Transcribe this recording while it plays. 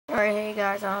Alright, hey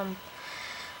guys, I'm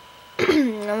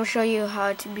gonna show you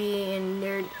how to be in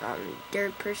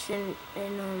third person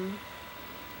in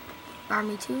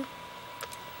Army 2.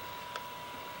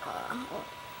 I'm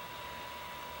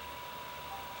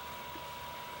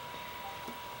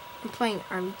playing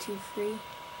Army 2 free.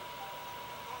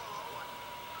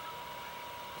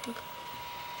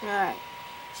 Alright,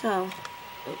 so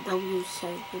W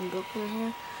has been broken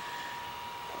here.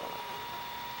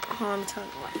 Hold on, let me turn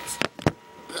the lights.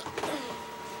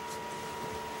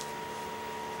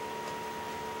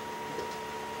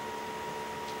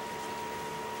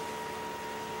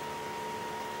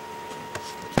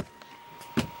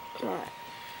 Alright.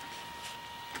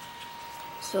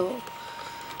 So,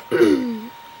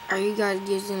 are you guys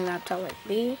using a laptop like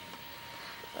me?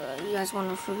 You guys want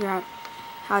to figure out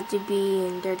how to be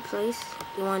in third place?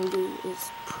 You want to do is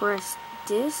press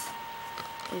this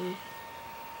and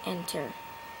enter.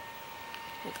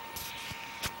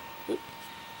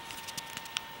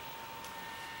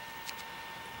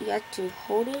 You got to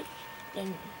hold it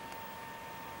and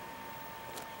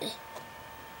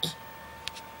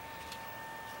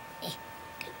God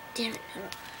damn it.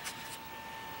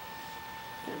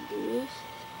 Gotta do this.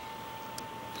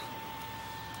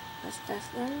 That's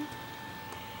done.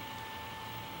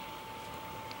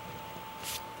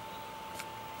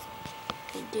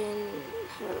 And then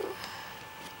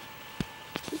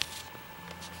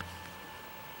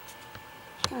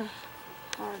kind of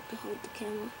hard to hold the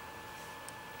camera.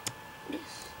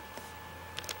 This.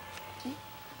 Okay.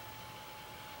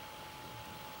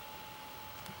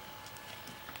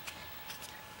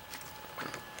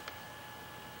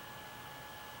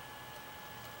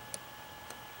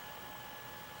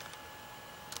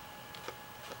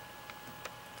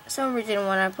 For some reason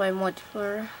when I play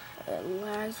multiplayer, it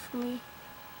lags for me.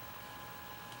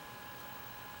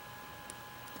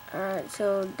 Alright,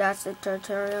 so that's the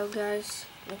tutorial, guys.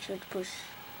 Make sure to push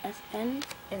FN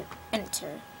and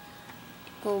enter.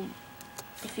 Go,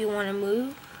 if you want to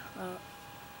move,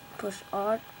 push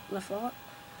Alt, left Alt,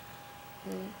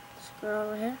 and scroll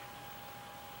over here.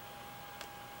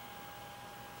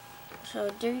 So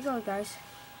there you go, guys.